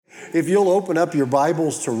if you'll open up your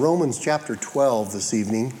Bibles to Romans chapter 12 this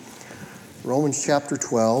evening. Romans chapter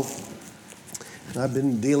 12. And I've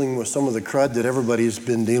been dealing with some of the crud that everybody's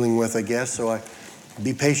been dealing with, I guess, so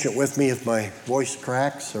be patient with me if my voice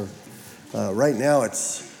cracks. Or right now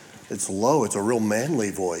it's low. It's a real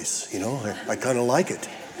manly voice, you know. I kind of like it.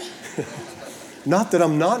 Not that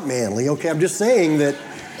I'm not manly, okay? I'm just saying that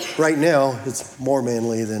right now it's more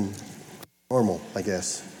manly than normal, I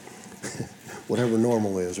guess. Whatever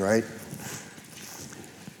normal is, right?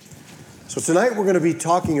 So tonight we're going to be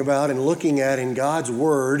talking about and looking at in God's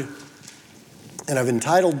Word, and I've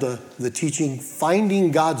entitled the teaching,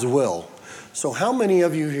 Finding God's Will. So how many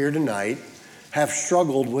of you here tonight have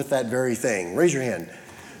struggled with that very thing? Raise your hand.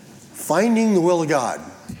 Finding the will of God.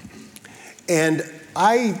 And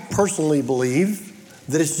I personally believe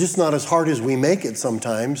that it's just not as hard as we make it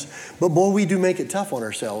sometimes, but boy, we do make it tough on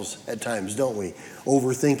ourselves at times, don't we?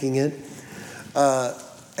 Overthinking it.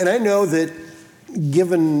 And I know that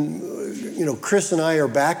given, Chris and I are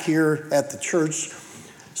back here at the church,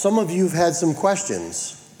 some of you have had some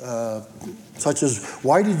questions, such as,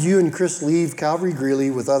 why did you and Chris leave Calvary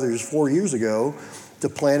Greeley with others 4 years ago to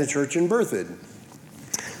plant a church in Berthoud?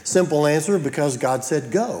 Simple answer, because God said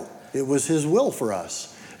go. It was His will for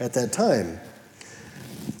us at that time.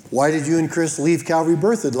 Why did you and Chris leave Calvary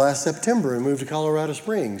Berthoud last September and move to Colorado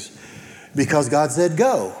Springs? Because God said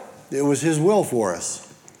go. It was His will for us.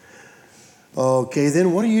 Okay,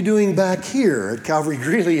 then what are you doing back here at Calvary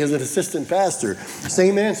Greeley as an assistant pastor?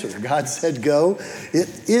 Same answer. God said go.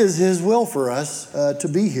 It is His will for us to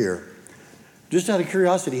be here. Just out of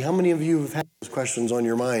curiosity, how many of you have had those questions on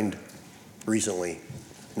your mind recently?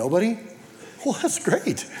 Nobody? Well, that's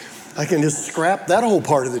great. I can just scrap that whole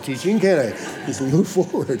part of the teaching, can't I? Just move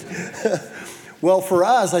forward. Well, for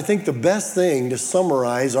us, I think the best thing to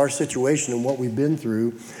summarize our situation and what we've been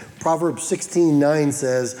through, Proverbs 16:9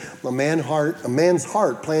 says, a man's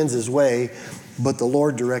heart plans his way, but the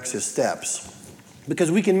Lord directs his steps. Because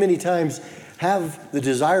we can many times have the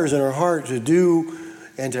desires in our heart to do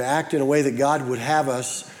and to act in a way that God would have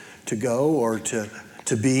us to go or to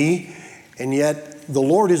be, and yet the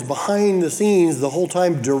Lord is behind the scenes the whole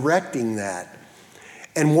time directing that.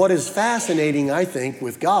 And what is fascinating, I think,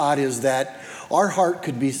 with God is that our heart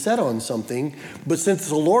could be set on something, but since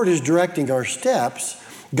the Lord is directing our steps,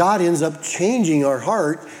 God ends up changing our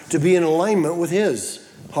heart to be in alignment with His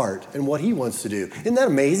heart and what He wants to do. Isn't that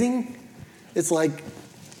amazing? It's like,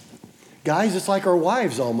 guys, it's like our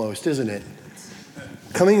wives almost, isn't it?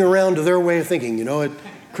 Coming around to their way of thinking.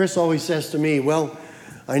 Chris always says to me, well,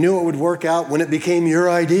 I knew it would work out when it became your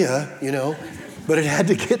idea, but it had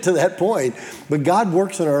to get to that point. But God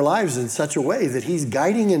works in our lives in such a way that He's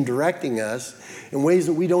guiding and directing us in ways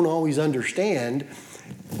that we don't always understand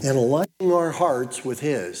and aligning our hearts with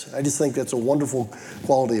His. I just think that's a wonderful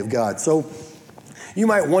quality of God. So you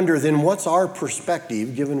might wonder then, what's our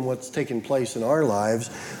perspective, given what's taken place in our lives,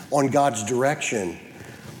 on God's direction?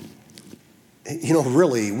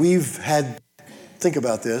 Really, think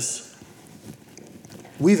about this.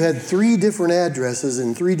 We've had 3 different addresses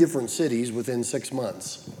in 3 different cities within 6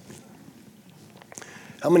 months.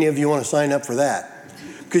 How many of you want to sign up for that?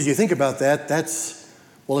 Because you think about that, that's,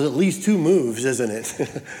 at least 2 moves, isn't it?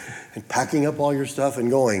 And packing up all your stuff and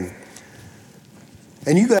going.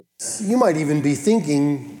 And you guys, you might even be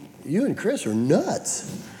thinking, you and Chris are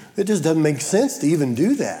nuts. It just doesn't make sense to even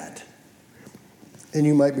do that. And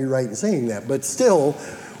you might be right in saying that. But still,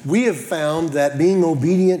 we have found that being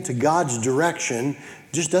obedient to God's direction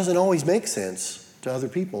just doesn't always make sense to other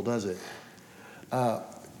people, does it?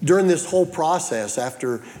 During this whole process,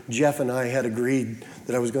 after Jeff and I had agreed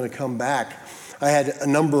that I was going to come back, I had a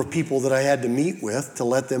number of people that I had to meet with to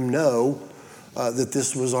let them know that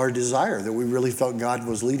this was our desire, that we really felt God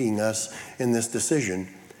was leading us in this decision.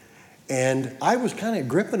 And I was kind of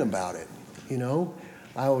gripping about it,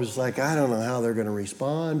 I was like, I don't know how they're going to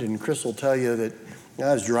respond. And Chris will tell you that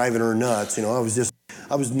I was driving her nuts.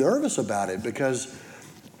 I was nervous about it because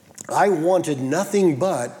I wanted nothing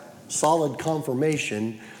but solid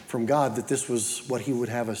confirmation from God that this was what He would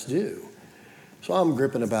have us do. So I'm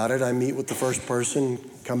gripping about it. I meet with the first person,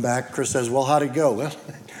 come back. Chris says, well, how'd it go? Well,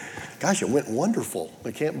 gosh, it went wonderful.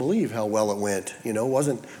 I can't believe how well it went.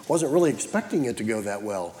 Wasn't really expecting it to go that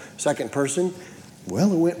well. Second person,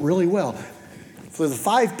 well, it went really well. For the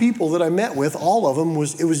 5 people that I met with, all of them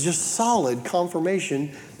it was just solid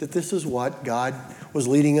confirmation that this is what God was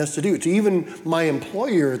leading us to do. To even my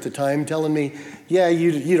employer at the time telling me, yeah,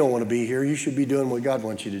 you don't want to be here. You should be doing what God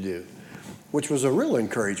wants you to do, which was a real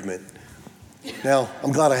encouragement. Now,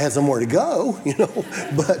 I'm glad I had somewhere to go,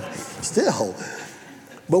 but still.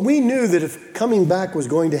 But we knew that if coming back was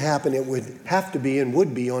going to happen, it would have to be and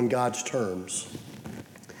would be on God's terms.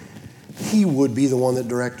 He would be the one that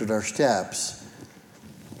directed our steps.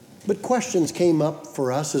 But questions came up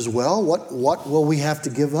for us as well. What will we have to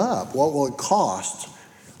give up? What will it cost?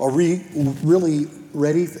 Are we really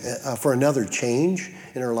ready for another change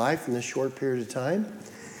in our life in this short period of time?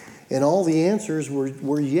 And all the answers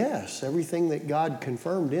were yes. Everything that God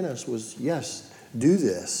confirmed in us was yes, do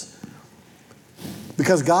this.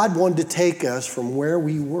 Because God wanted to take us from where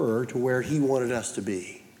we were to where He wanted us to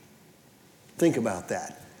be. Think about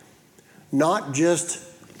that. Not just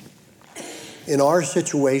in our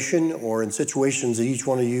situation or in situations that each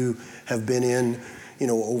one of you have been in,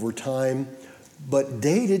 over time, but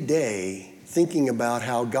day to day, thinking about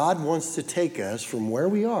how God wants to take us from where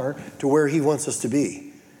we are to where He wants us to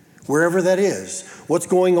be. Wherever that is. What's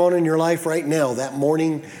going on in your life right now, that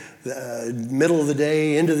morning, middle of the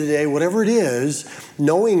day, end of the day, whatever it is,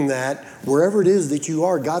 knowing that wherever it is that you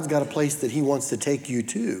are, God's got a place that He wants to take you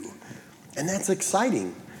to. And that's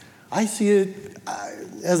exciting. I see it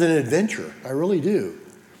as an adventure. I really do.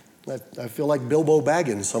 I feel like Bilbo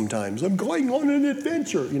Baggins sometimes. I'm going on an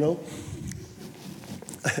adventure,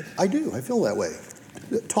 I do. I feel that way.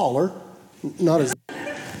 Taller, not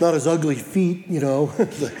as ugly feet,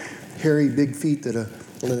 the hairy big feet that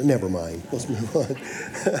never mind. Let's move on.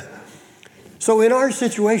 So in our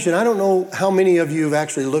situation, I don't know how many of you have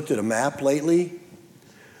actually looked at a map lately,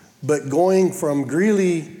 but going from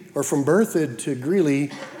Greeley or from Berthoud to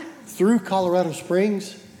Greeley through Colorado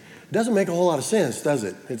Springs doesn't make a whole lot of sense, does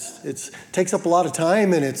it? It takes up a lot of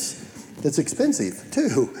time and it's expensive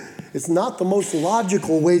too. It's not the most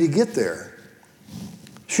logical way to get there.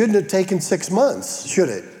 Shouldn't have taken 6 months, should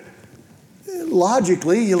it?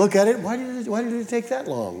 Logically, you look at it, why did it take that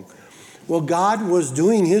long? Well, God was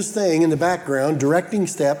doing His thing in the background, directing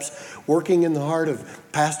steps, working in the heart of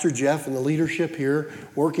Pastor Jeff and the leadership here,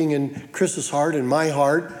 working in Chris's heart and my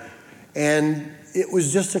heart. And it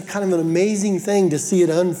was just a kind of an amazing thing to see it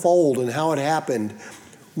unfold and how it happened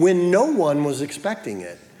when no one was expecting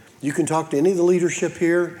it. You can talk to any of the leadership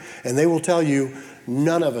here, and they will tell you,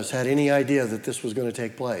 none of us had any idea that this was going to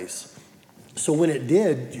take place. So when it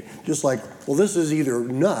did, just like, well, this is either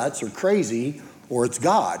nuts or crazy or it's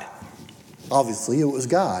God. Obviously, it was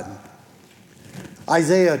God.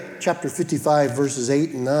 Isaiah chapter 55, verses 8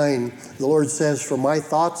 and 9, the Lord says, "For my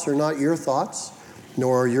thoughts are not your thoughts,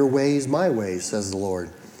 nor are your ways my ways, says the Lord.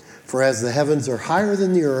 For as the heavens are higher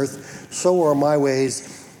than the earth, so are my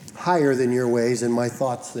ways higher than your ways, and my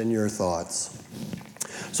thoughts than your thoughts."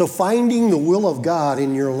 So finding the will of God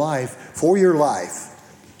in your life, for your life,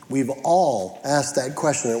 we've all asked that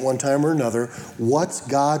question at one time or another. What's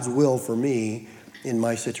God's will for me in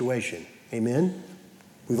my situation? Amen?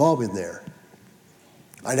 We've all been there.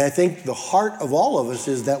 And I think the heart of all of us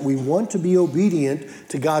is that we want to be obedient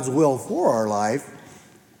to God's will for our life,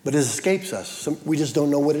 but it escapes us. We just don't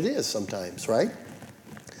know what it is sometimes, right?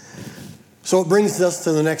 So it brings us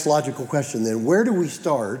to the next logical question then. Where do we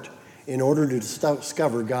start in order to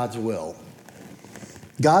discover God's will?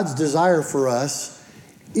 God's desire for us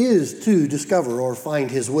is to discover or find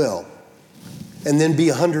His will and then be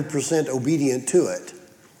 100% obedient to it.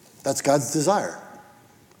 That's God's desire.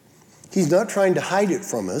 He's not trying to hide it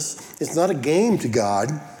from us. It's not a game to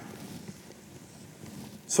God.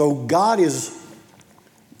 So God is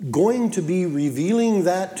going to be revealing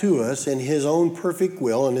that to us in His own perfect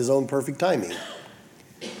will and His own perfect timing.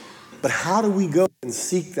 But how do we go and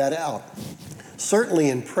seek that out? Certainly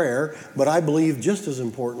in prayer, but I believe just as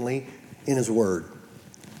importantly in His Word.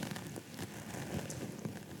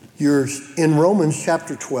 You're in Romans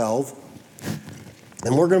chapter 12,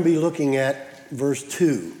 and we're going to be looking at verse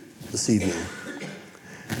 2 this evening.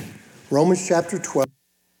 Romans chapter 12,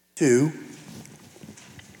 2.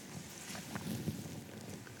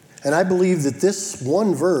 And I believe that this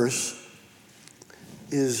one verse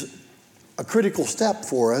is a critical step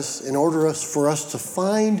for us in order for us to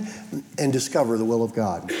find and discover the will of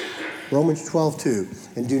God. Romans 12:2.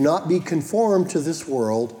 And do not be conformed to this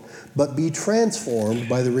world, but be transformed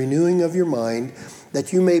by the renewing of your mind,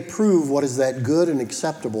 that you may prove what is that good and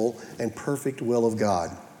acceptable and perfect will of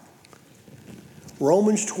God.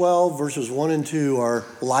 Romans 12, verses 1 and 2 are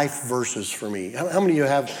life verses for me. How many of you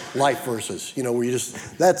have life verses? Where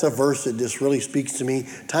that's a verse that just really speaks to me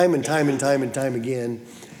time and time and time and time again.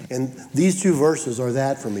 And these two verses are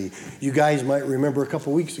that for me. You guys might remember a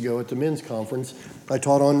couple weeks ago at the men's conference, I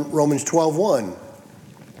taught on Romans 12:1.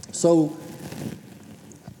 So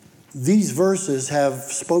these verses have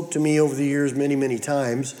spoke to me over the years many, many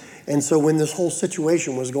times. And so when this whole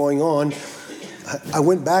situation was going on, I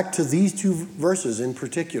went back to these two verses in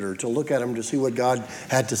particular to look at them to see what God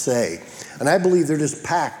had to say. And I believe they're just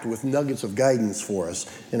packed with nuggets of guidance for us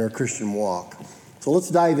in our Christian walk. So let's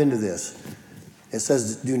dive into this. It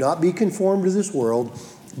says, do not be conformed to this world,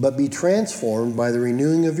 but be transformed by the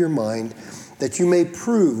renewing of your mind, that you may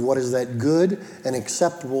prove what is that good and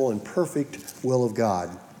acceptable and perfect will of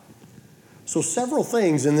God. So several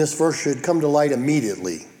things in this verse should come to light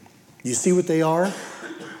immediately. You see what they are?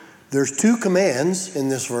 There's two commands in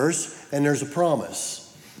this verse, and there's a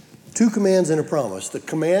promise. Two commands and a promise. The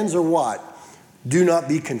commands are what? Do not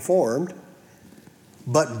be conformed,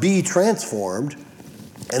 but be transformed.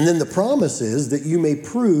 And then the promise is that you may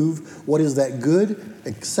prove what is that good,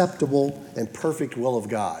 acceptable, and perfect will of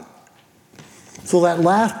God. So that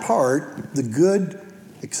last part, the good,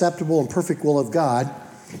 acceptable, and perfect will of God,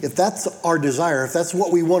 if that's our desire, if that's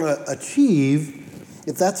what we want to achieve,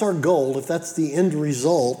 if that's our goal, if that's the end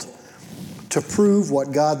result, to prove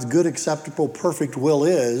what God's good, acceptable, perfect will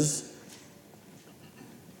is,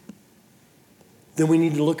 then we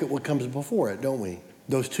need to look at what comes before it, don't we?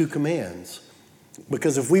 Those two commands.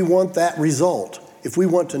 Because if we want that result, if we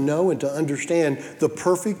want to know and to understand the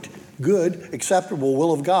perfect, good, acceptable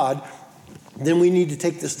will of God, then we need to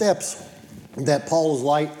take the steps that Paul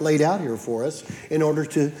has laid out here for us in order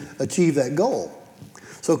to achieve that goal.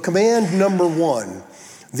 So command number one.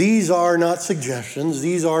 These are not suggestions.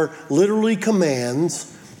 These are literally commands.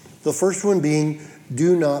 The first one being,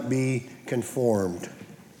 do not be conformed.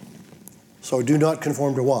 So do not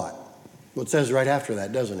conform to what? Well, it says right after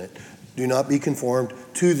that, doesn't it? Do not be conformed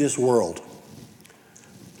to this world.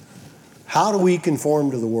 How do we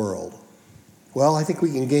conform to the world? Well, I think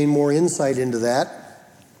we can gain more insight into that.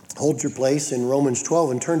 Hold your place in Romans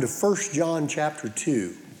 12 and turn to 1 John chapter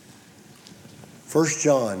 2. 1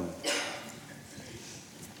 John.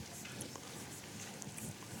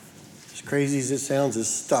 As crazy as it sounds, it's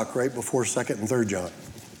stuck right before 2nd and 3rd John.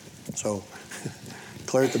 So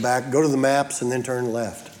clear at the back, go to the maps, and then turn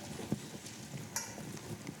left.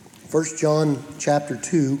 1 John chapter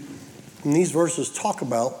 2, and these verses talk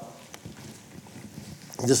about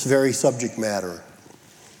this very subject matter.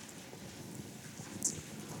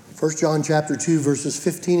 1 John chapter 2, verses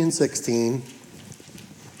 15 and 16,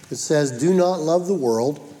 it says, do not love the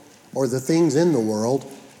world or the things in the world.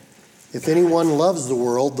 If anyone loves the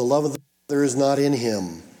world, the love of the Father is not in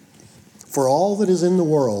him. For all that is in the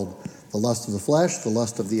world, the lust of the flesh, the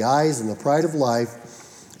lust of the eyes, and the pride of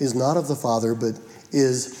life, is not of the Father, but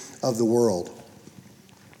is of the world.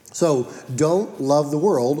 So don't love the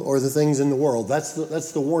world or the things in the world. That's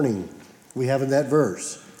the warning we have in that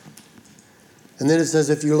verse. And then it says,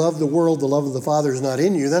 if you love the world, the love of the Father is not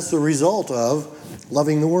in you. That's the result of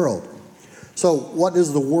loving the world. So what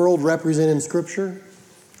does the world represent in Scripture?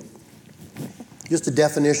 Just a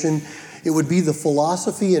definition, it would be the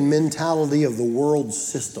philosophy and mentality of the world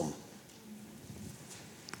system.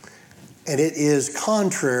 And it is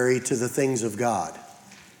contrary to the things of God.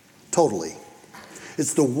 Totally.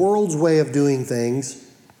 It's the world's way of doing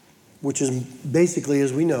things, which is basically,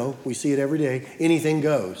 as we know, we see it every day, anything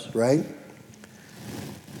goes, right?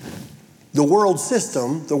 The world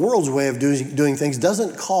system, the world's way of doing things,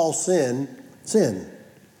 doesn't call sin.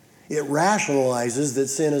 It rationalizes that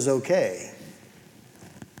sin is okay.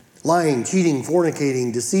 Lying, cheating,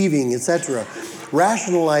 fornicating, deceiving, etc.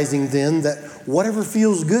 Rationalizing then that whatever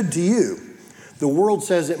feels good to you. The world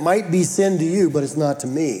says it might be sin to you, but it's not to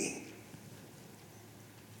me.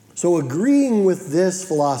 So agreeing with this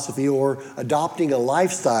philosophy or adopting a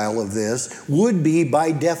lifestyle of this would be,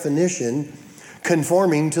 by definition,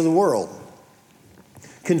 conforming to the world.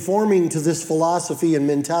 Conforming to this philosophy and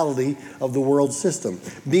mentality of the world system.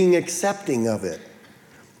 Being accepting of it.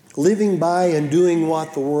 Living by and doing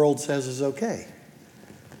what the world says is okay.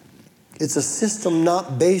 It's a system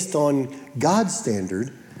not based on God's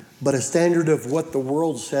standard, but a standard of what the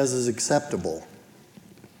world says is acceptable.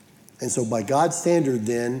 And so by God's standard,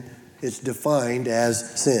 then, it's defined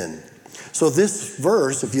as sin. So this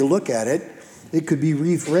verse, if you look at it, it could be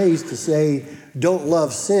rephrased to say, don't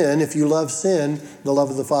love sin. If you love sin, the love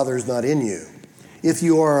of the Father is not in you. If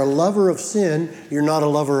you are a lover of sin, you're not a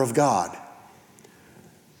lover of God.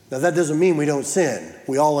 Now that doesn't mean we don't sin.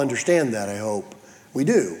 We all understand that, I hope. We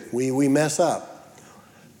do. We mess up.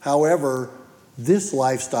 However, this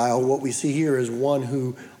lifestyle, what we see here, is one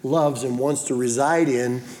who loves and wants to reside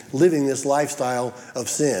in living this lifestyle of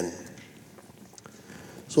sin.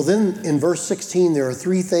 So then in verse 16, there are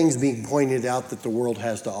three things being pointed out that the world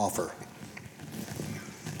has to offer.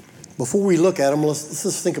 Before we look at them, let's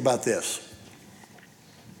just think about this.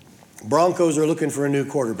 Broncos are looking for a new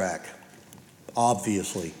quarterback,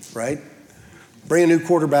 obviously, right? Bring a new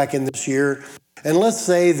quarterback in this year. And let's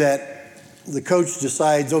say that the coach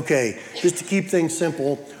decides, okay, just to keep things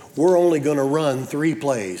simple, we're only going to run 3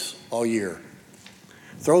 plays all year.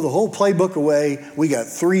 Throw the whole playbook away. We got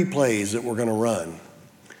 3 plays that we're going to run.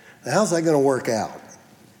 Now, how's that going to work out?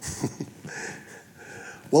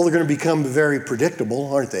 Well, they're going to become very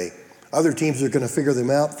predictable, aren't they? Other teams are going to figure them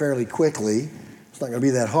out fairly quickly. It's not going to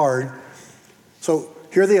be that hard. So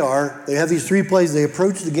here they are. They have these 3 plays. They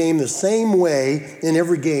approach the game the same way in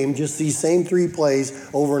every game, just these same 3 plays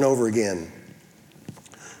over and over again.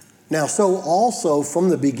 Now, so also from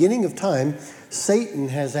the beginning of time, Satan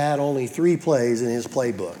has had only 3 plays in his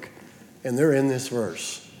playbook, and they're in this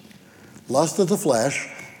verse. Lust of the flesh,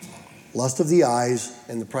 lust of the eyes,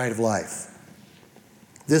 and the pride of life.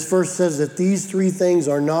 This verse says that these 3 things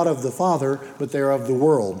are not of the Father, but they're of the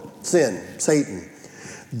world. Sin, Satan.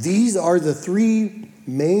 These are the 3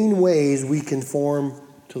 main ways we conform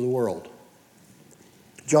to the world.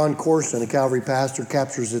 John Corson, a Calvary pastor,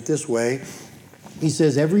 captures it this way. He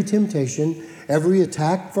says, every temptation, every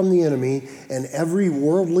attack from the enemy, and every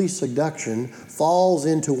worldly seduction falls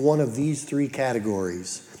into one of these 3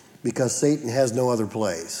 categories because Satan has no other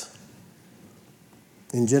place.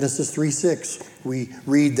 In Genesis 3:6, we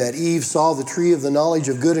read that Eve saw the tree of the knowledge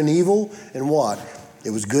of good and evil, and what? It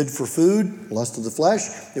was good for food, lust of the flesh.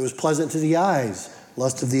 It was pleasant to the eyes,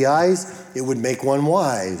 lust of the eyes. It would make one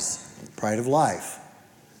wise, pride of life.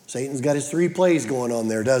 Satan's got his 3 plays going on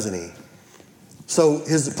there, doesn't he? So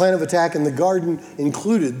his plan of attack in the garden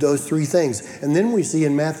included those 3 things. And then we see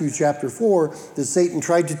in Matthew chapter 4 that Satan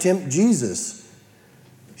tried to tempt Jesus.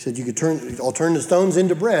 He said, I'll turn the stones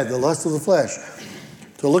into bread, the lust of the flesh.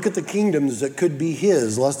 To look at the kingdoms that could be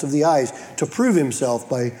his, lust of the eyes, to prove himself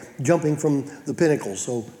by jumping from the pinnacle,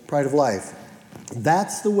 so pride of life.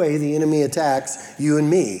 That's the way the enemy attacks you and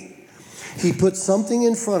me. He puts something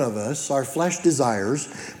in front of us, our flesh desires,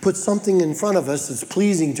 puts something in front of us that's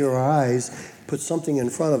pleasing to our eyes, puts something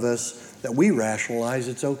in front of us that we rationalize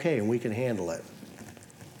it's okay and we can handle it.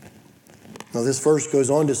 Now this verse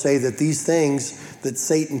goes on to say that these things that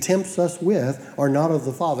Satan tempts us with are not of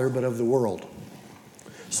the Father, but of the world.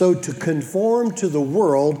 So to conform to the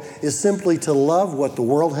world is simply to love what the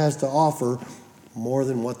world has to offer more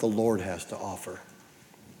than what the Lord has to offer.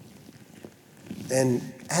 And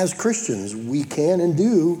as Christians, we can and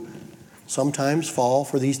do sometimes fall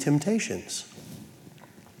for these temptations.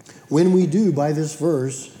 When we do, by this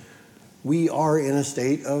verse, we are in a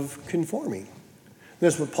state of conforming.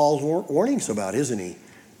 That's what Paul's warning us about, isn't he?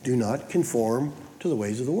 Do not conform to the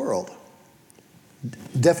ways of the world.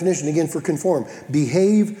 Definition again for conform.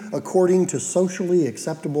 Behave according to socially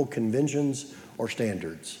acceptable conventions or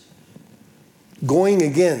standards. Going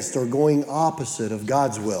against or going opposite of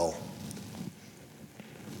God's will.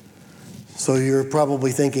 So you're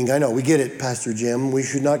probably thinking, I know, we get it, Pastor Jim. We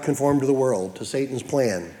should not conform to the world, to Satan's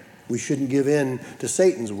plan. We shouldn't give in to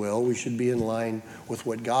Satan's will. We should be in line with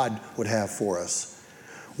what God would have for us.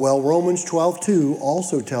 Well, Romans 12:2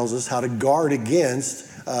 also tells us how to guard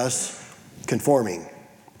against us conforming.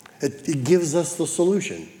 It gives us the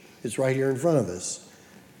solution. It's right here in front of us.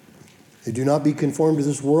 Do not be conformed to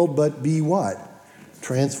this world, but be what?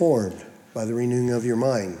 Transformed by the renewing of your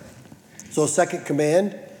mind. So second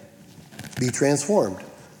command, be transformed.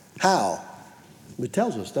 How? It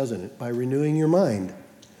tells us, doesn't it? By renewing your mind.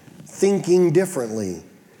 Thinking differently.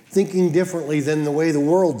 Thinking differently than the way the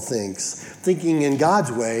world thinks. Thinking in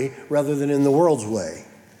God's way rather than in the world's way.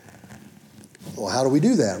 Well, how do we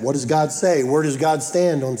do that? What does God say? Where does God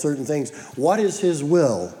stand on certain things? What is His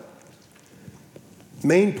will?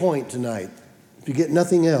 Main point tonight, if you get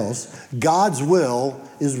nothing else, God's will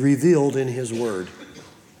is revealed in His Word.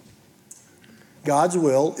 God's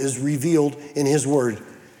will is revealed in His Word.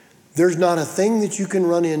 There's not a thing that you can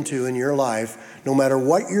run into in your life, no matter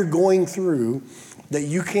what you're going through, that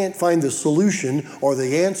you can't find the solution or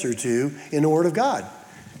the answer to in the Word of God.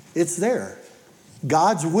 It's there.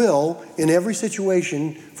 God's will in every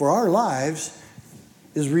situation for our lives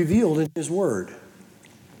is revealed in His Word.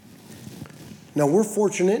 Now, we're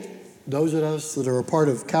fortunate, those of us that are a part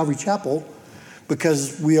of Calvary Chapel,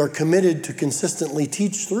 because we are committed to consistently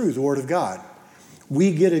teach through the Word of God.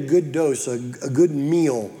 We get a good dose, a good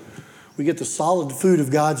meal. We get the solid food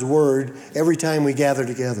of God's Word every time we gather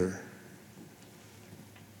together.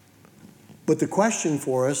 But the question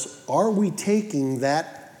for us, are we taking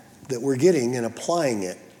that we're getting and applying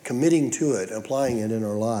it, committing to it, applying it in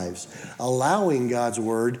our lives, allowing God's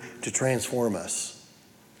Word to transform us?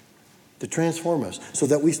 To transform us so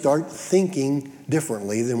that we start thinking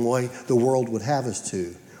differently than what the world would have us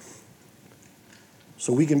to.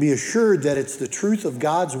 So we can be assured that it's the truth of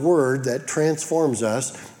God's Word that transforms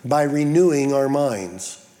us by renewing our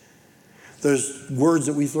minds. those words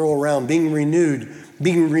that we throw around, being renewed,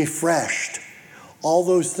 being refreshed. All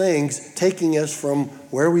those things taking us from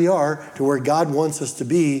where we are to where God wants us to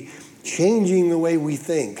be, changing the way we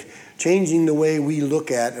think, changing the way we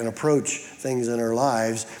look at and approach things in our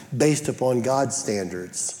lives based upon God's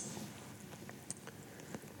standards.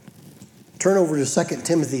 Turn over to 2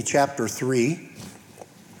 Timothy chapter 3.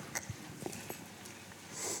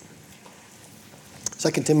 2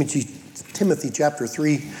 Timothy chapter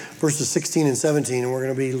 3, verses 16 and 17, and we're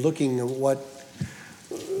going to be looking at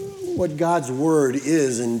what God's word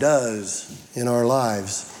is and does in our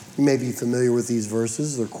lives. You may be familiar with these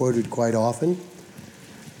verses. They're quoted quite often.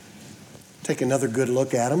 Take another good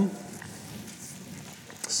look at them.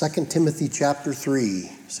 2 Timothy chapter 3,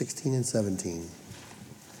 16 and 17.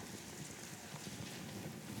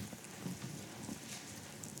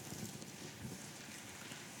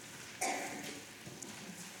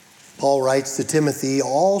 Paul writes to Timothy,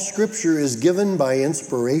 "All Scripture is given by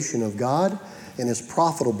inspiration of God and is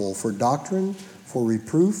profitable for doctrine, for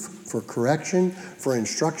reproof, for correction, for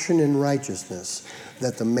instruction in righteousness,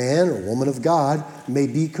 that the man or woman of God may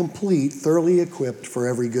be complete, thoroughly equipped for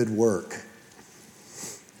every good work."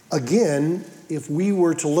 Again, if we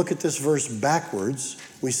were to look at this verse backwards,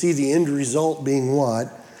 we see the end result being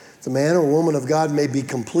what? The man or woman of God may be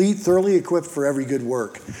complete, thoroughly equipped for every good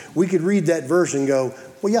work. We could read that verse and go,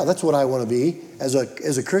 well, yeah, that's what I want to be. As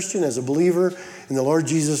a Christian, as a believer in the Lord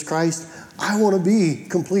Jesus Christ, I want to be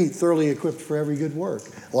complete, thoroughly equipped for every good work.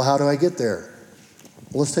 Well, how do I get there?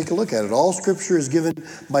 Well, let's take a look at it. All Scripture is given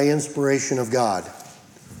by inspiration of God.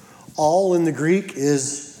 All in the Greek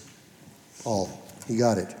is all. You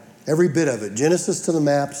got it. Every bit of it. Genesis to the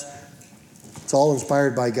maps. It's all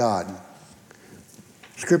inspired by God.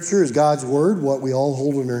 Scripture is God's word, what we all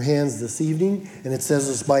hold in our hands this evening, and it says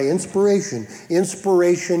it's by inspiration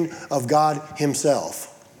of God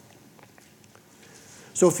himself.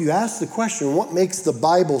 So if you ask the question, what makes the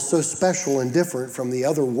Bible so special and different from the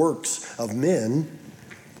other works of men,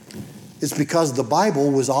 it's because the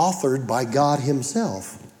Bible was authored by God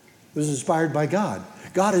himself. It was inspired by God.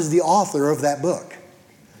 God is the author of that book.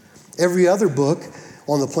 Every other book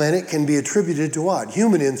on the planet can be attributed to what?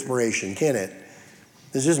 Human inspiration, can it?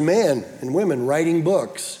 It's just men and women writing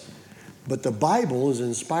books. But the Bible is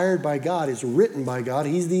inspired by God. It's written by God.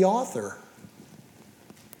 He's the author.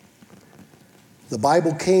 The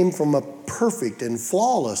Bible came from a perfect and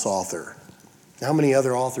flawless author. How many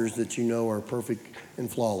other authors that you know are perfect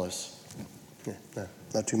and flawless?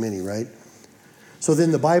 Not too many, right? So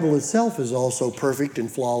then the Bible itself is also perfect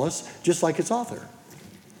and flawless, just like its author.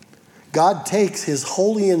 God takes his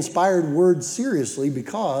holy inspired word seriously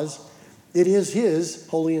because it is his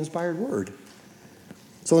holy inspired word.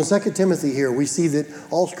 So in 2 Timothy here, we see that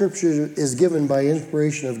all Scripture is given by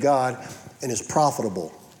inspiration of God and is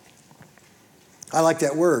profitable. I like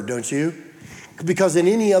that word, don't you? Because in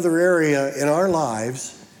any other area in our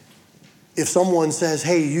lives, if someone says,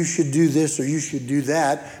 hey, you should do this or you should do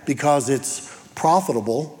that because it's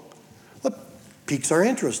profitable, that piques our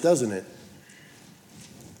interest, doesn't it?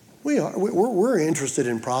 We're interested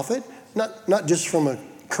in profit, not just from a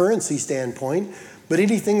currency standpoint, but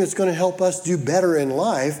anything that's going to help us do better in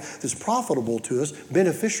life that's profitable to us,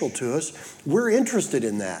 beneficial to us, we're interested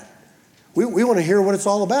in that. We want to hear what it's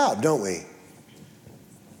all about, don't we?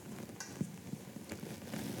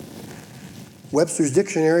 Webster's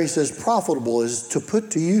dictionary says profitable is to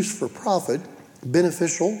put to use for profit,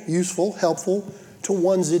 beneficial, useful, helpful, to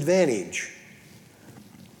one's advantage.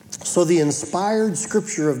 So the inspired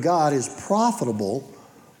Scripture of God is profitable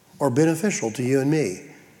or beneficial to you and me.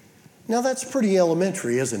 Now that's pretty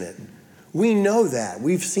elementary, isn't it? We know that.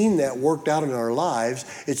 We've seen that worked out in our lives.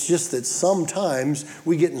 It's just that sometimes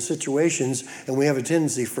we get in situations and we have a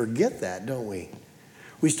tendency to forget that, don't we?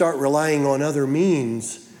 We start relying on other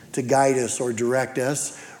means to guide us or direct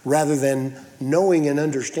us rather than knowing and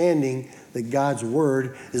understanding that God's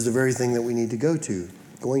word is the very thing that we need to go to.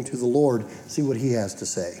 Going to the Lord, see what he has to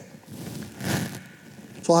say.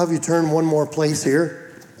 So I'll have you turn one more place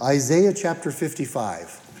here. Isaiah chapter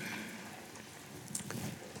 55.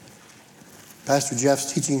 Pastor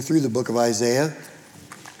Jeff's teaching through the book of Isaiah.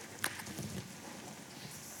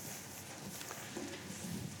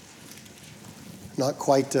 Not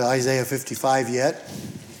quite Isaiah 55 yet.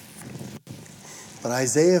 But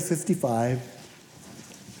Isaiah 55,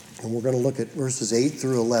 and we're going to look at verses 8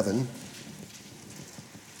 through 11.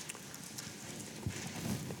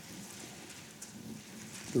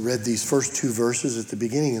 We read these first two verses at the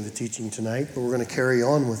beginning of the teaching tonight, but we're going to carry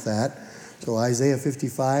on with that. So Isaiah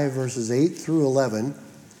 55, verses 8 through 11.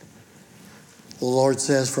 The Lord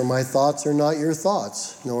says, "For my thoughts are not your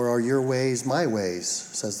thoughts, nor are your ways my ways,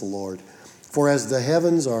 says the Lord. For as the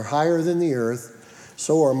heavens are higher than the earth,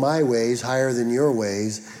 so are my ways higher than your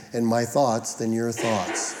ways, and my thoughts than your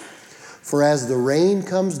thoughts. For as the rain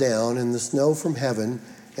comes down and the snow from heaven,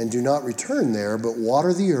 and do not return there, but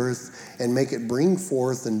water the earth, and make it bring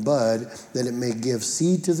forth and bud, that it may give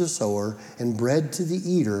seed to the sower, and bread to the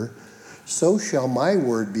eater, so shall my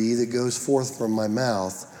word be that goes forth from my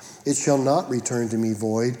mouth. It shall not return to me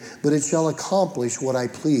void, but it shall accomplish what I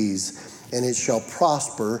please, and it shall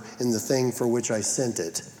prosper in the thing for which I sent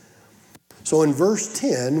it. So in verse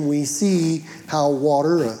 10, we see how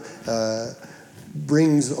water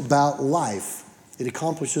brings about life. It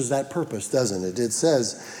accomplishes that purpose, doesn't it? It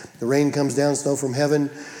says, the rain comes down, snow from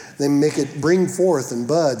heaven, they make it bring forth and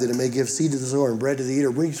bud, that it may give seed to the sower and bread to the eater.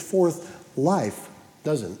 It brings forth life,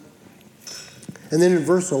 doesn't it? And then in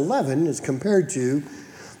verse 11, it's compared to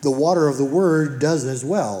the water of the word does as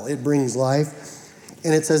well. It brings life,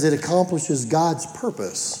 and it says it accomplishes God's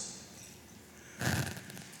purpose.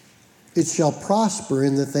 It shall prosper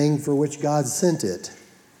in the thing for which God sent it.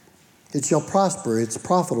 It shall prosper. It's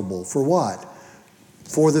profitable. For what?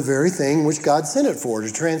 For the very thing which God sent it for,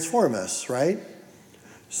 to transform us, right?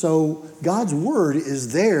 So God's word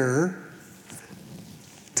is there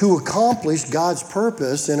to accomplish God's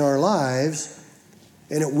purpose in our lives,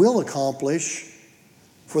 and it will accomplish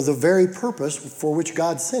for the very purpose for which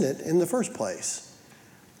God sent it in the first place.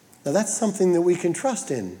 Now that's something that we can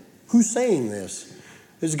trust in. Who's saying this?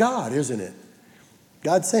 It's God, isn't it?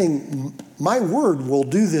 God's saying, my word will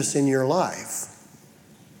do this in your life.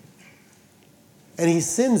 And he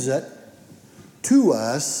sends it to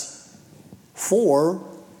us for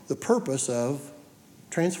the purpose of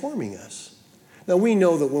transforming us. Now we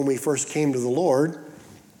know that when we first came to the Lord,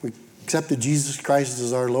 we accepted Jesus Christ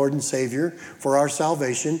as our Lord and Savior for our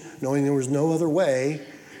salvation, knowing there was no other way.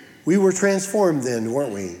 We were transformed then,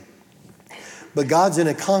 weren't we? But God's in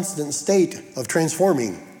a constant state of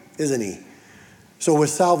transforming, isn't he? So with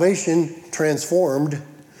salvation transformed,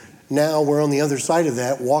 now we're on the other side of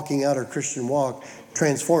that, walking out our Christian walk,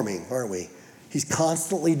 transforming, aren't we? He's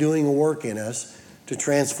constantly doing a work in us to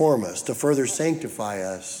transform us, to further sanctify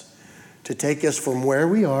us, to take us from where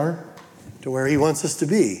we are to where he wants us to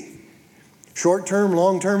be. Short term,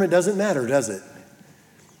 long term, it doesn't matter, does it?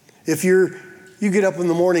 If you get up in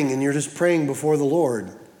the morning and you're just praying before the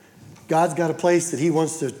Lord, God's got a place that he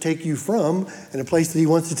wants to take you from and a place that he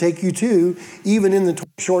wants to take you to, even in the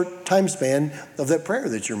short time span of that prayer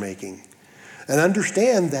that you're making. And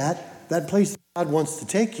understand that that place that God wants to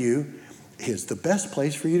take you is the best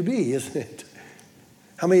place for you to be, isn't it?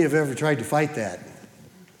 How many have ever tried to fight that?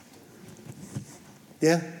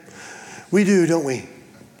 Yeah? We do, don't we?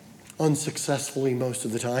 Unsuccessfully most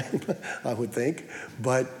of the time, I would think.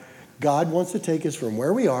 But God wants to take us from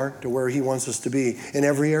where we are to where he wants us to be in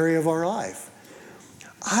every area of our life.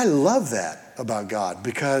 I love that about God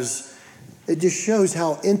because it just shows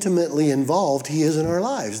how intimately involved he is in our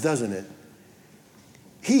lives, doesn't it?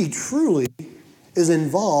 He truly is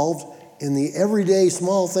involved in the everyday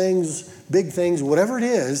small things, big things, whatever it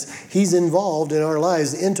is, he's involved in our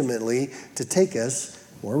lives intimately to take us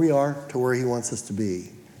where we are to where he wants us to be.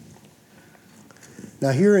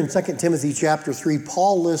 Now here in 2 Timothy chapter 3,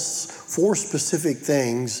 Paul lists 4 specific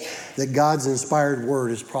things that God's inspired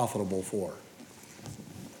word is profitable for.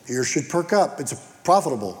 Ears should perk up. It's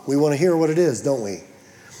profitable. We want to hear what it is, don't we?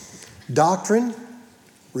 Doctrine,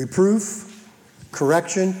 reproof,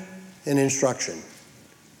 correction, and instruction.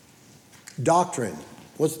 Doctrine.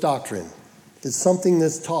 What's doctrine? It's something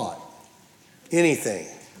that's taught. Anything.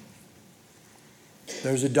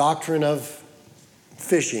 There's a doctrine of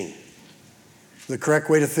fishing. The correct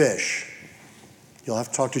way to fish. You'll have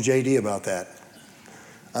to talk to JD about that.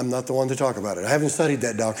 I'm not the one to talk about it. I haven't studied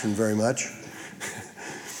that doctrine very much.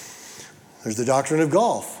 There's the doctrine of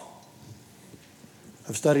golf.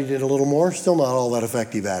 I've studied it a little more, still not all that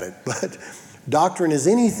effective at it. But doctrine is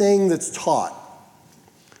anything that's taught.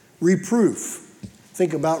 Reproof.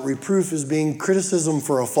 Think about reproof as being criticism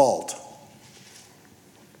for a fault.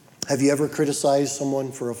 Have you ever criticized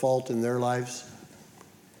someone for a fault in their lives?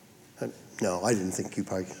 No, I didn't think you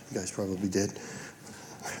guys probably did.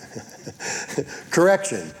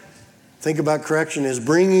 Correction. Think about correction as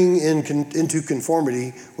bringing into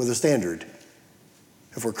conformity with a standard.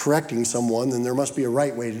 If we're correcting someone, then there must be a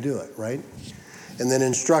right way to do it, right? And then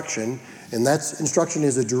instruction, and instruction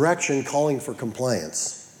is a direction calling for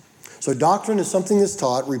compliance. So doctrine is something that's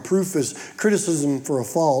taught. Reproof is criticism for a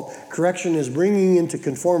fault. Correction is bringing into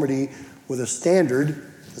conformity with a standard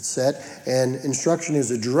that's set, and instruction is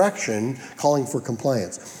a direction calling for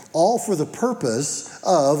compliance. All for the purpose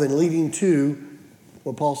of and leading to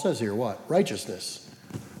what Paul says here, what? Righteousness.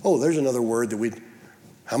 Oh, there's another word that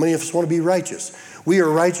How many of us want to be righteous? We are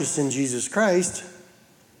righteous in Jesus Christ.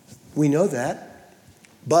 We know that.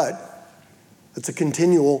 But it's a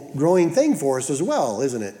continual growing thing for us as well,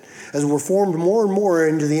 isn't it? As we're formed more and more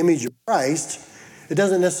into the image of Christ, it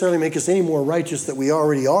doesn't necessarily make us any more righteous that we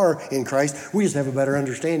already are in Christ. We just have a better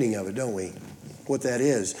understanding of it, don't we? What that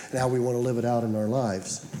is and how we want to live it out in our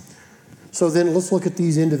lives. So then let's look at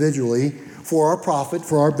these individually for our profit,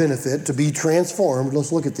 for our benefit, to be transformed.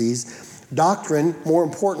 Let's look at these. Doctrine, more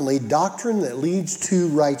importantly, doctrine that leads to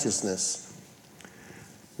righteousness.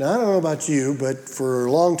 Now, I don't know about you, but for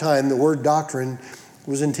a long time, the word doctrine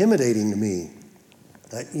was intimidating to me.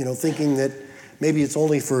 Thinking that maybe it's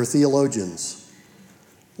only for theologians,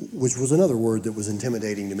 which was another word that was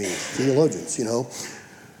intimidating to me, theologians,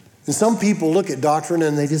 And some people look at doctrine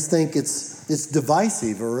and they just think it's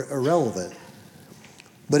divisive or irrelevant.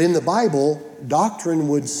 But in the Bible, doctrine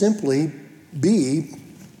would simply be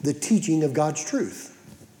the teaching of God's truth.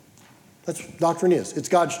 That's what doctrine is. It's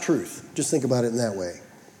God's truth. Just think about it in that way.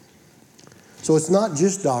 So it's not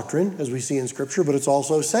just doctrine, as we see in Scripture, but it's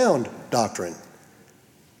also sound doctrine.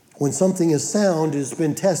 When something is sound, it's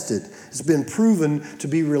been tested. It's been proven to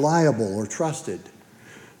be reliable or trusted.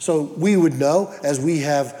 So we would know, as we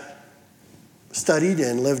have studied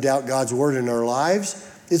and lived out God's Word in our lives,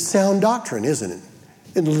 it's sound doctrine, isn't it?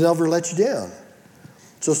 It'll never let you down.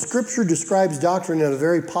 So Scripture describes doctrine in a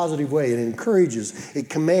very positive way. It encourages, it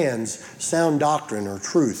commands sound doctrine or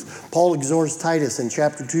truth. Paul exhorts Titus in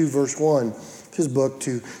chapter 2, verse 1, his book,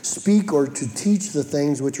 to speak or to teach the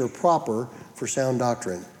things which are proper for sound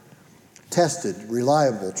doctrine. Tested,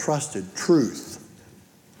 reliable, trusted, truth.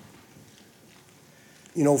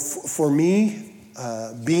 For me,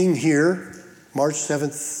 being here, March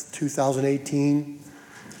 7th, 2018,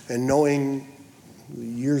 and knowing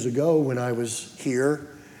years ago when I was here,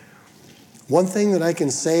 one thing that I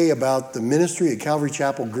can say about the ministry at Calvary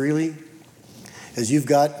Chapel Greeley is you've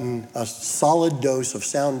gotten a solid dose of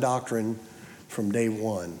sound doctrine from day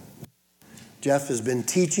one. Jeff has been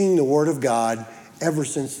teaching the Word of God ever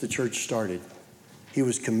since the church started. He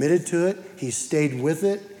was committed to it. He stayed with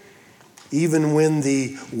it. Even when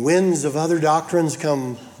the winds of other doctrines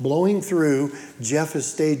come blowing through, Jeff has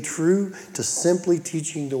stayed true to simply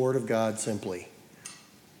teaching the Word of God simply.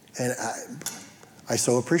 And I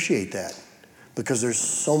so appreciate that, because there's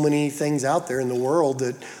so many things out there in the world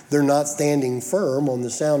that they're not standing firm on the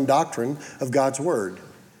sound doctrine of God's Word.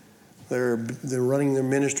 They're running their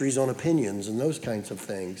ministries on opinions and those kinds of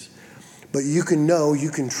things. But you can know, you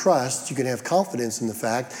can trust, you can have confidence in the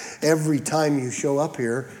fact every time you show up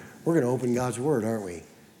here, we're going to open God's Word, aren't we?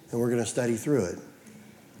 And we're going to study through it.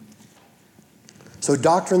 So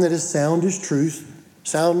doctrine that is sound is truth.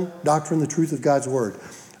 Sound doctrine, the truth of God's Word.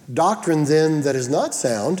 Doctrine then that is not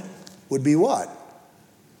sound would be what?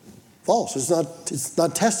 False. It's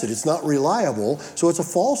not tested. It's not reliable. So it's a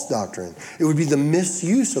false doctrine. It would be the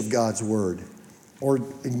misuse of God's Word, or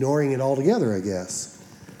ignoring it altogether, I guess.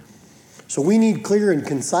 So we need clear and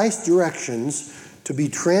concise directions to be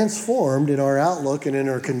transformed in our outlook and in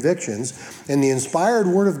our convictions. And the inspired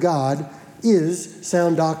Word of God is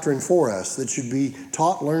sound doctrine for us that should be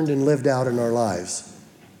taught, learned, and lived out in our lives.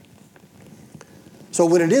 So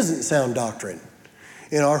when it isn't sound doctrine,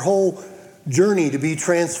 in our whole journey to be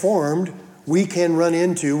transformed, we can run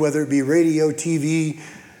into, whether it be radio, TV,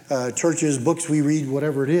 churches, books we read,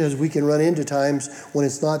 whatever it is, we can run into times when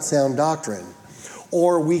it's not sound doctrine.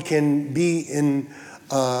 Or we can be in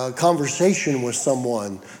conversation with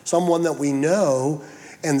someone that we know,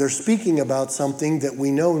 and they're speaking about something that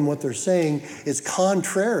we know, and what they're saying is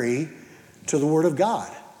contrary to the Word of God.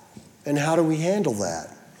 And how do we handle that?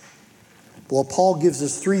 Well, Paul gives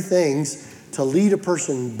us three things to lead a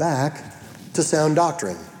person back to sound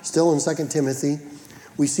doctrine. Still in 2 Timothy,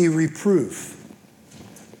 we see reproof.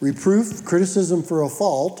 Reproof, criticism for a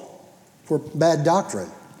fault, for bad doctrine.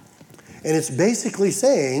 And it's basically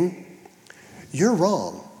saying, you're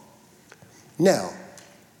wrong. Now,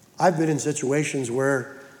 I've been in situations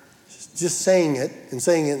where just saying it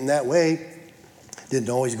in that way didn't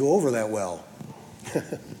always go over that well.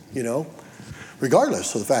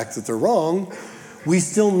 Regardless of the fact that they're wrong, we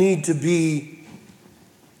still need to be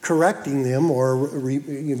correcting them or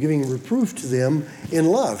giving reproof to them in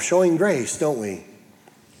love, showing grace, don't we?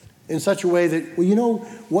 In such a way that,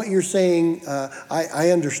 what you're saying, I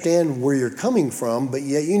understand where you're coming from, but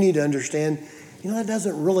yet you need to understand, that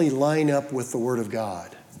doesn't really line up with the Word of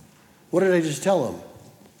God. What did I just tell them?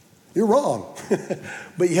 You're wrong.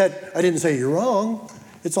 But yet, I didn't say you're wrong.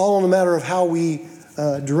 It's all in a matter of how we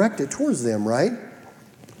direct it towards them, right?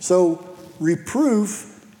 So,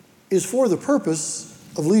 reproof is for the purpose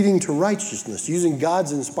of leading to righteousness, using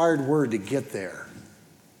God's inspired Word to get there.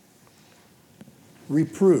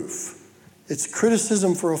 reproof. It's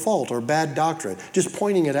criticism for a fault or bad doctrine, just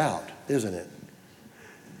pointing it out, isn't it?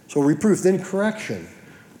 So reproof, then correction.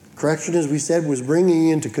 Correction, as we said, was bringing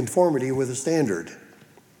into conformity with a standard.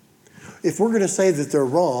 If we're going to say that they're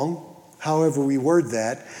wrong, however we word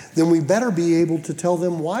that, then we better be able to tell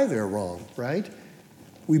them why they're wrong, right?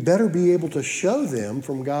 We better be able to show them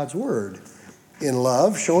from God's word. In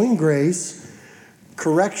love, showing grace,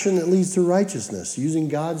 correction that leads to righteousness, using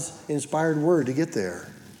God's inspired word to get there.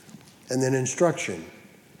 And then instruction,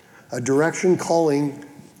 a direction calling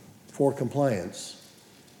for compliance.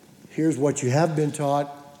 Here's what you have been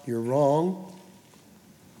taught. You're wrong.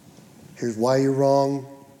 Here's why you're wrong.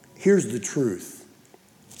 Here's the truth.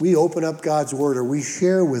 We open up God's word, or we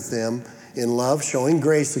share with them in love, showing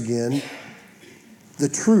grace again, the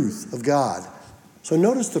truth of God. So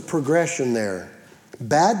notice the progression there.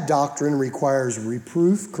 Bad doctrine requires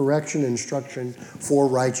reproof, correction, instruction for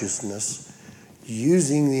righteousness,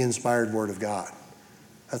 using the inspired word of God.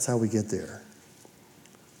 That's how we get there.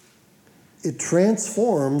 It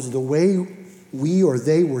transforms the way we or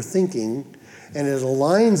they were thinking, and it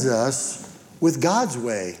aligns us with God's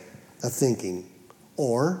way of thinking,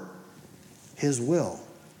 or His will.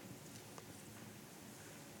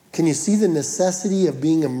 Can you see the necessity of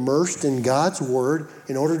being immersed in God's word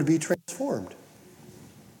in order to be transformed?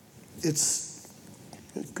 It's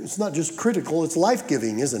not just critical, it's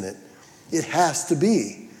life-giving, isn't it? It has to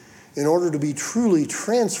be. In order to be truly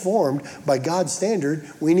transformed by God's standard,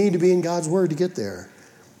 we need to be in God's word to get there.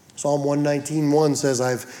 Psalm 119:1 says,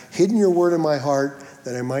 I've hidden your word in my heart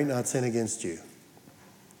that I might not sin against you.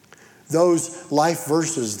 Those life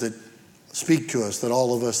verses that speak to us, that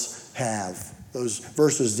all of us have, those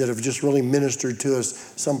verses that have just really ministered to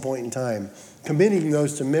us some point in time, committing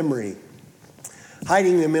those to memory,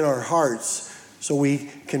 hiding them in our hearts so we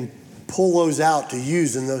can pull those out to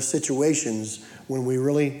use in those situations when we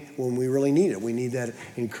really need it. We need that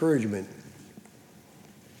encouragement.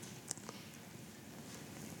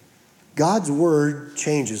 God's word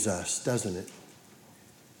changes us, doesn't it?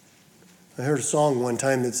 I heard a song one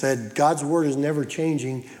time that said, God's word is never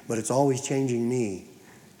changing, but it's always changing me.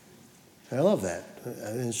 I love that.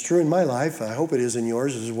 And it's true in my life. I hope it is in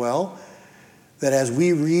yours as well. That as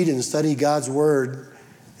we read and study God's word,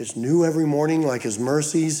 it's new every morning, like His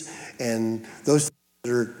mercies, and those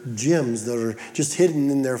that are gems that are just hidden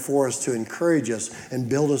in there for us to encourage us and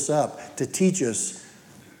build us up, to teach us,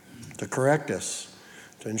 to correct us,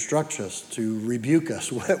 to instruct us, to rebuke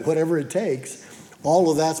us, whatever it takes.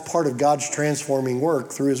 All of that's part of God's transforming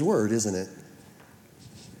work through His word, isn't it?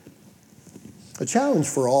 A challenge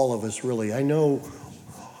for all of us, really. I know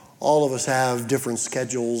all of us have different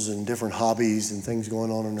schedules and different hobbies and things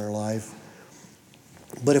going on in our life.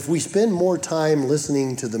 But if we spend more time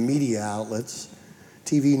listening to the media outlets,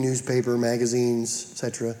 TV, newspaper, magazines,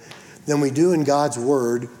 etc., than we do in God's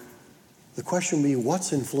word, the question would be,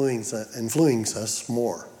 what's influencing us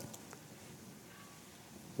more?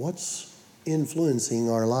 What's influencing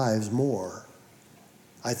our lives more?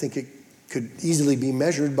 I think it could easily be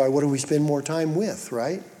measured by what do we spend more time with,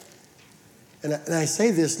 right? And I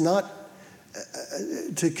say this not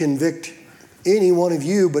to convict any one of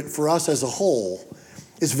you, but for us as a whole.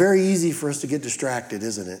 It's very easy for us to get distracted,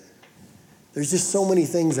 isn't it? There's just so many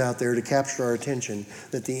things out there to capture our attention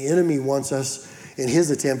that the enemy wants us, in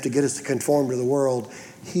his attempt to get us to conform to the world,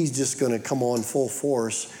 he's just going to come on full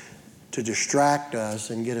force to distract us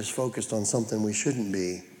and get us focused on something we shouldn't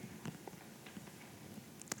be.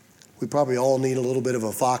 We probably all need a little bit of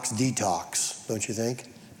a Fox detox, don't you think?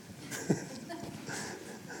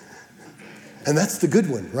 And that's the good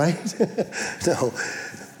one, right? No.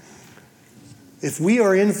 If we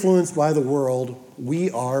are influenced by the world,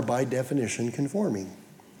 we are by definition conforming.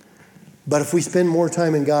 But if we spend more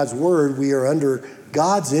time in God's word, we are under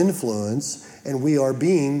God's influence and we are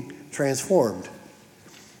being transformed.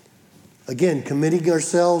 Again, committing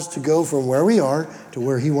ourselves to go from where we are to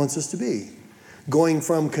where He wants us to be. Going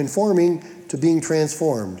from conforming to being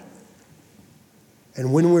transformed.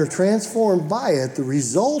 And when we're transformed by it, the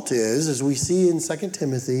result is, as we see in 2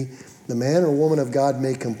 Timothy, the man or woman of God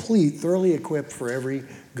may complete, thoroughly equipped for every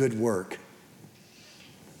good work.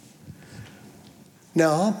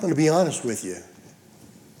 Now, I'm going to be honest with you.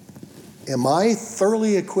 Am I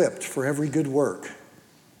thoroughly equipped for every good work?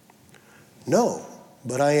 No,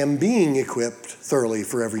 but I am being equipped thoroughly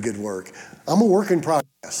for every good work. I'm a work in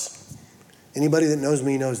progress. Anybody that knows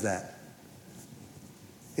me knows that.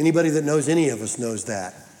 Anybody that knows any of us knows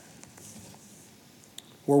that.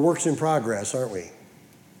 We're works in progress, aren't we?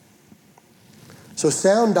 So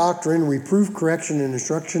sound doctrine, reproof, correction, and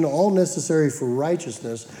instruction, all necessary for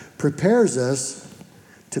righteousness, prepares us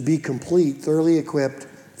to be complete, thoroughly equipped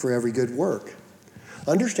for every good work.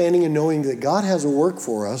 Understanding and knowing that God has a work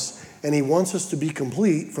for us, and He wants us to be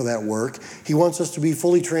complete for that work. He wants us to be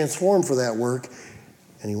fully transformed for that work,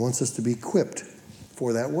 and He wants us to be equipped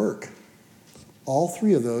for that work. All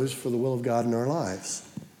three of those for the will of God in our lives.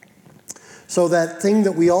 So that thing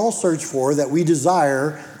that we all search for, that we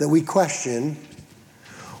desire, that we question,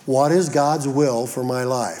 what is God's will for my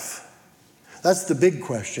life? That's the big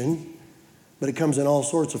question, but it comes in all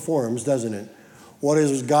sorts of forms, doesn't it? What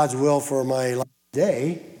is God's will for my life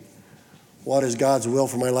today? What is God's will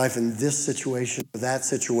for my life in this situation, or that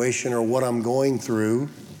situation, or what I'm going through?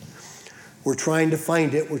 We're trying to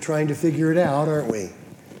find it. We're trying to figure it out, aren't we?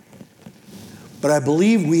 But I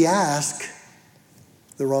believe we ask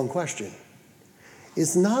the wrong question.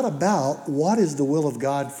 It's not about what is the will of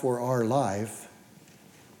God for our life,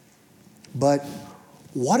 but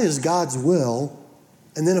what is God's will,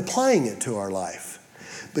 and then applying it to our life.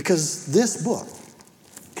 Because this book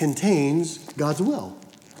contains God's will,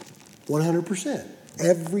 100%.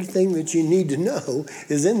 Everything that you need to know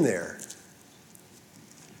is in there.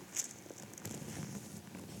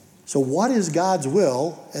 So what is God's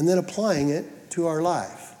will, and then applying it to our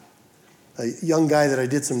life? A young guy that I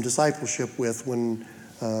did some discipleship with when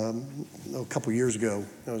a couple years ago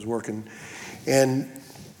I was working, and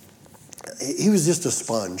he was just a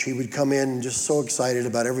sponge. He would come in just so excited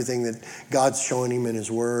about everything that God's showing him in His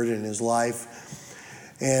Word and His life.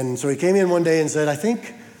 And so he came in one day and said, I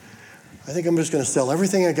think I'm just going to sell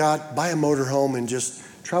everything I got, buy a motorhome, and just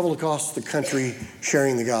travel across the country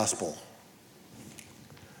sharing the gospel.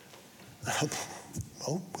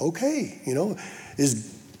 Oh, okay,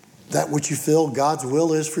 is that what you feel God's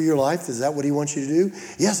will is for your life? Is that what He wants you to do?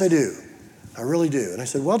 Yes, I do. I really do. And I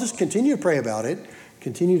said, well, just continue to pray about it.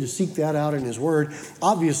 Continue to seek that out in His Word.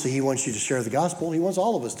 Obviously, He wants you to share the gospel. He wants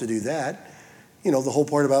all of us to do that. The whole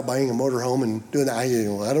part about buying a motorhome and doing that,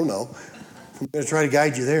 I don't know. I'm going to try to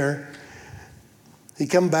guide you there. He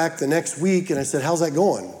come back the next week, and I said, how's that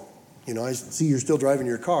going? I see you're still driving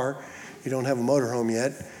your car. You don't have a motorhome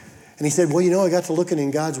yet. And he said, well, I got to looking in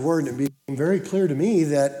God's Word, and it became very clear to me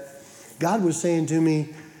that God was saying to me,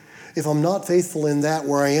 if I'm not faithful in that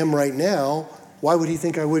where I am right now, why would He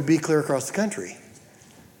think I would be clear across the country?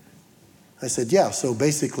 I said, yeah, so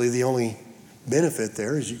basically the only benefit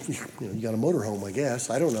there is you got a motorhome, I guess.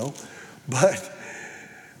 I don't know. But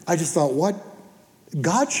I just thought, what?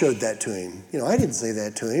 God showed that to him. I didn't say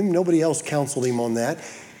that to him. Nobody else counseled him on that.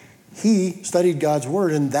 He studied God's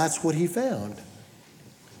Word, and that's what he found.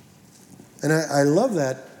 And I love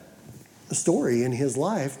that story in his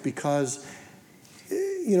life because,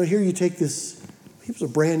 here you take this, he was a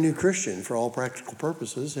brand new Christian for all practical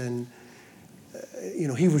purposes, and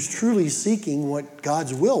he was truly seeking what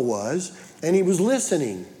God's will was, and he was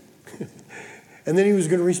listening. And then he was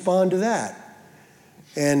going to respond to that.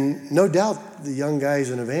 And no doubt the young guy is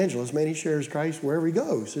an evangelist. Man, he shares Christ wherever he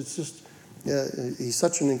goes. It's just, he's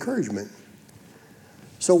such an encouragement.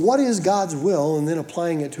 So what is God's will, and then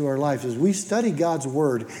applying it to our life? As we study God's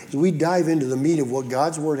Word, as we dive into the meat of what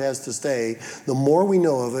God's Word has to say, the more we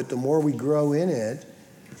know of it, the more we grow in it,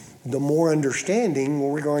 the more understanding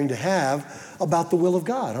we're going to have about the will of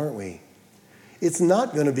God, aren't we? It's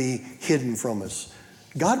not going to be hidden from us.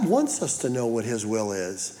 God wants us to know what His will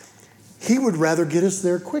is. He would rather get us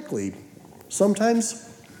there quickly. Sometimes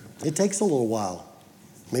it takes a little while,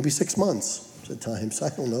 maybe 6 months at times, I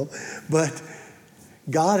don't know. But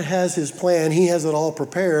God has His plan. He has it all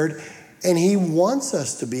prepared, and He wants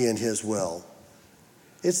us to be in His will.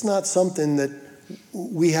 It's not something that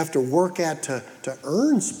we have to work at to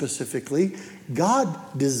earn specifically.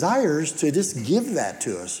 God desires to just give that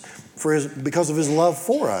to us because of His love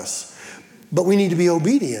for us. But we need to be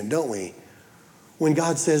obedient, don't we? When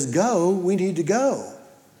God says go, we need to go,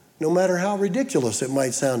 no matter how ridiculous it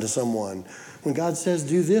might sound to someone. When God says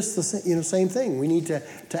do this, same thing. We need to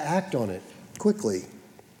act on it quickly.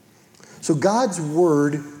 So God's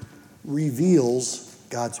Word reveals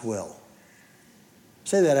God's will.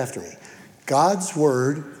 Say that after me. God's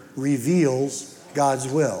Word reveals God's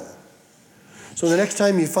will. So the next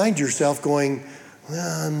time you find yourself going,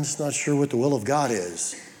 well, I'm just not sure what the will of God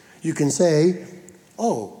is, you can say,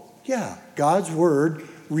 oh, yeah, God's Word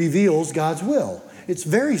reveals God's will. It's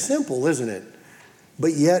very simple, isn't it?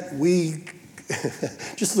 But yet we,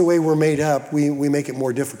 just the way we're made up, we make it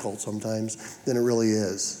more difficult sometimes than it really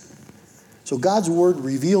is. So God's Word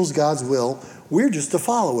reveals God's will. We're just to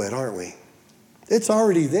follow it, aren't we? It's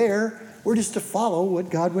already there. We're just to follow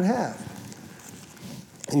what God would have.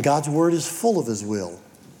 And God's Word is full of His will.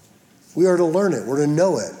 We are to learn it. We're to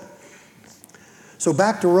know it. So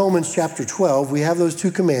back to Romans chapter 12, we have those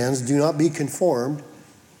two commands. Do not be conformed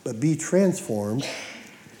but be transformed.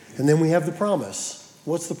 And then we have the promise.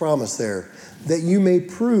 What's the promise there? That you may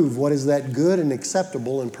prove what is that good and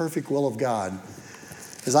acceptable and perfect will of God.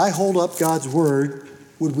 As I hold up God's word,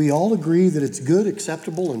 would we all agree that it's good,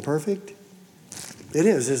 acceptable, and perfect? It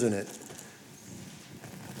is, isn't it?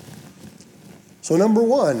 So number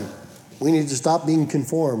one, we need to stop being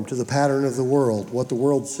conformed to the pattern of the world, what the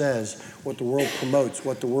world says, what the world promotes,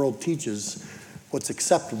 what the world teaches, what's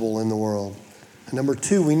acceptable in the world. And number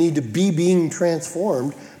two, we need to be being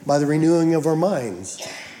transformed by the renewing of our minds,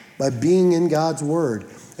 by being in God's word,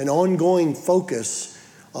 an ongoing focus,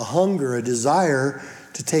 a hunger, a desire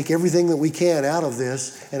to take everything that we can out of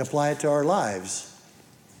this and apply it to our lives.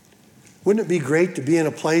 Wouldn't it be great to be in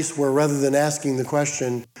a place where rather than asking the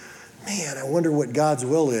question, man, I wonder what God's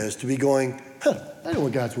will is, to be going, I know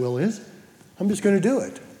what God's will is. I'm just going to do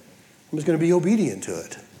it. I'm just going to be obedient to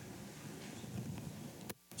it.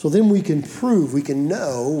 So then we can prove, we can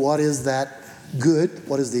know what is that good,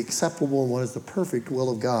 what is the acceptable, and what is the perfect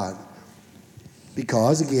will of God.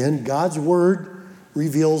 Because, again, God's word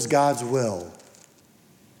reveals God's will.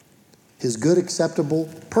 His good, acceptable,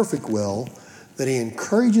 perfect will that he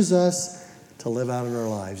encourages us to live out in our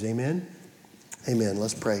lives. Amen? Amen.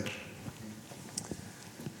 Let's pray.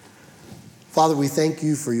 Father, we thank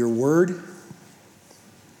you for your word.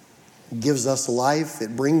 It gives us life.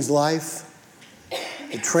 It brings life.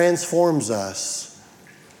 It transforms us.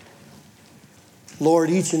 Lord,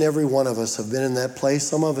 each and every one of us have been in that place.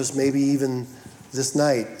 Some of us maybe even this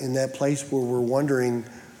night in that place where we're wondering,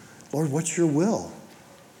 Lord, what's your will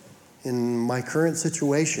in my current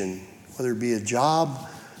situation, whether it be a job,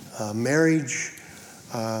 marriage,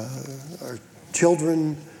 our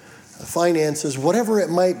children, finances, whatever it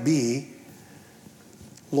might be.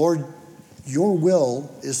 Lord, your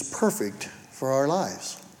will is perfect for our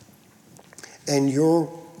lives. And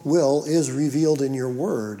your will is revealed in your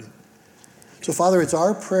word. So, Father, it's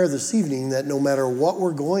our prayer this evening that no matter what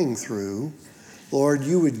we're going through, Lord,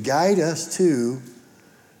 you would guide us to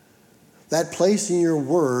that place in your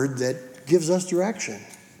word that gives us direction,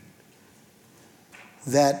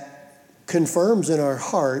 that confirms in our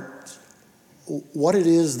heart what it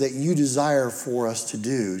is that you desire for us to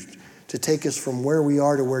do, to take us from where we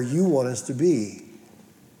are to where you want us to be.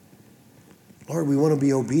 Lord, we want to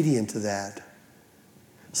be obedient to that.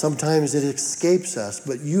 Sometimes it escapes us,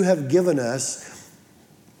 but you have given us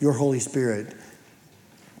your Holy Spirit.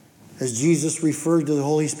 As Jesus referred to the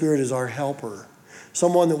Holy Spirit as our helper,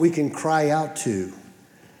 someone that we can cry out to,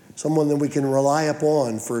 someone that we can rely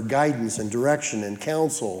upon for guidance and direction and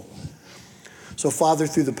counsel. So, Father,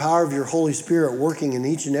 through the power of your Holy Spirit working in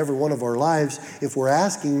each and every one of our lives, if we're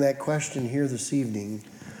asking that question here this evening,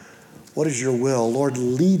 what is your will? Lord,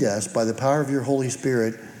 lead us by the power of your Holy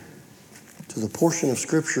Spirit to the portion of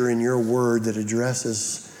Scripture in your word that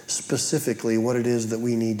addresses specifically what it is that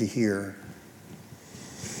we need to hear.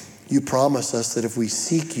 You promise us that if we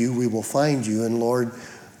seek you, we will find you. And Lord,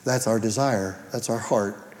 that's our desire. That's our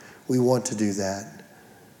heart. We want to do that.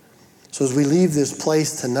 So as we leave this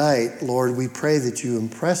place tonight, Lord, we pray that you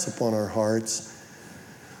impress upon our hearts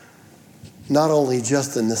not only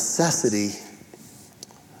just the necessity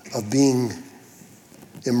of being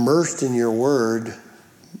immersed in your word,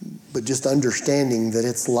 but just understanding that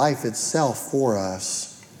it's life itself for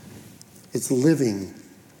us. It's living.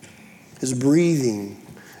 It's breathing.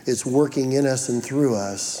 It's working in us and through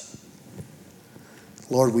us.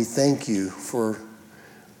 Lord, we thank you for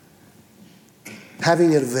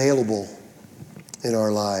having it available in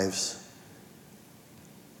our lives.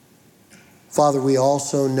 Father, we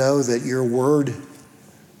also know that your word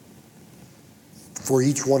for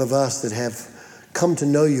each one of us that have come to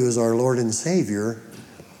know you as our Lord and Savior,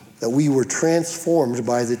 that we were transformed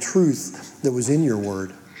by the truth that was in your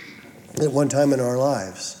word at one time in our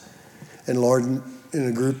lives. And Lord, in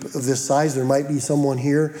a group of this size, there might be someone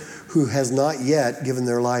here who has not yet given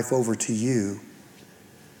their life over to you.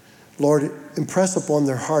 Lord, impress upon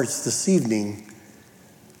their hearts this evening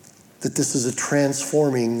that this is a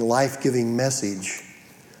transforming, life-giving message.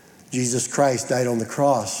 Jesus Christ died on the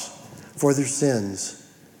cross for their sins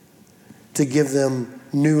to give them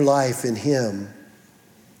new life in him,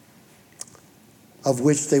 of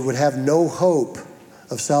which they would have no hope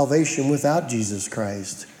of salvation without Jesus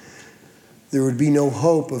Christ. There would be no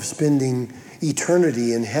hope of spending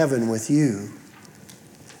eternity in heaven with you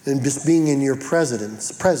and just being in your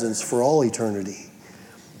presence for all eternity.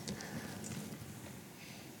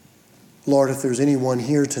 Lord, if there's anyone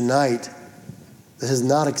here tonight that has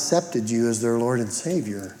not accepted you as their Lord and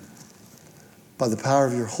Savior, by the power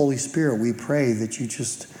of your Holy Spirit, we pray that you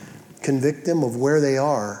just convict them of where they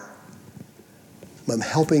are. but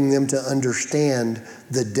helping them to understand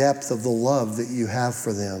the depth of the love that you have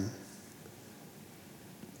for them.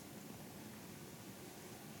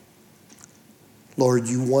 Lord,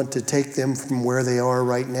 you want to take them from where they are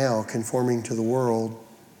right now, conforming to the world,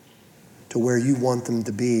 to where you want them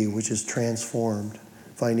to be, which is transformed,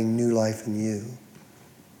 finding new life in you.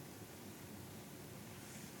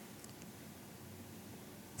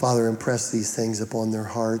 Father, impress these things upon their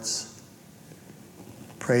hearts.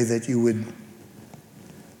 Pray that you would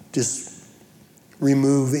just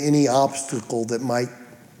remove any obstacle that might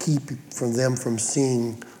keep them from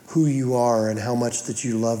seeing who you are and how much that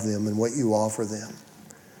you love them and what you offer them.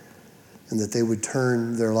 And that they would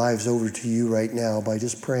turn their lives over to you right now by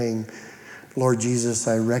just praying, Lord Jesus,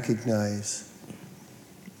 I recognize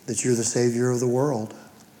that you're the Savior of the world.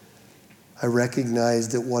 I recognize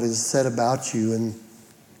that what is said about you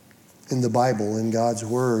in the Bible, in God's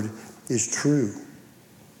Word, is true.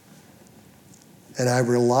 And I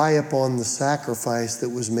rely upon the sacrifice that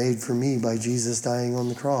was made for me by Jesus dying on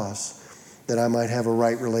the cross, that I might have a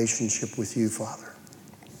right relationship with you, Father.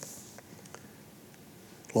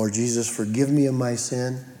 Lord Jesus, forgive me of my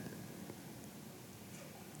sin.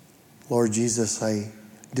 Lord Jesus, I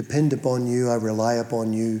depend upon you. I rely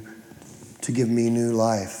upon you to give me new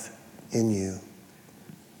life in you.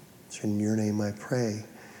 It's in your name I pray.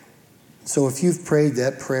 So if you've prayed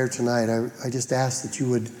that prayer tonight, I just ask that you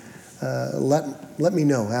would let me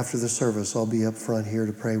know after the service. I'll be up front here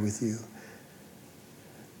to pray with you.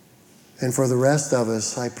 And for the rest of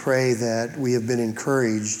us, I pray that we have been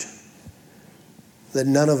encouraged, that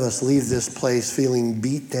none of us leave this place feeling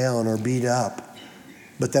beat down or beat up,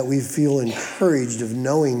 but that we feel encouraged of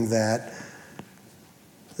knowing that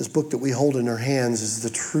this book that we hold in our hands is the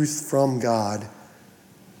truth from God,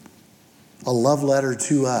 a love letter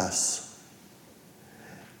to us.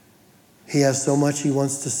 He has so much he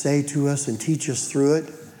wants to say to us and teach us through it.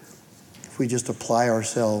 If we just apply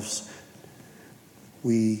ourselves,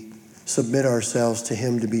 we submit ourselves to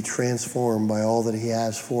him to be transformed by all that he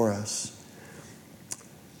has for us.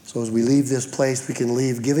 So as we leave this place, we can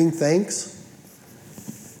leave giving thanks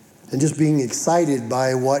and just being excited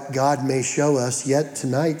by what God may show us yet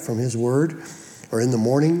tonight from his word, or in the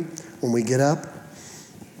morning when we get up,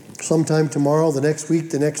 sometime tomorrow, the next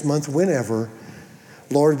week, the next month, whenever.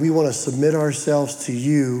 Lord, we want to submit ourselves to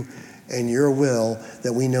you and your will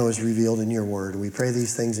that we know is revealed in your word. We pray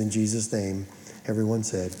these things in Jesus' name. Everyone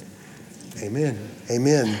said, amen.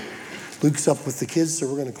 Amen. Luke's up with the kids, so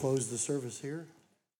we're going to close the service here.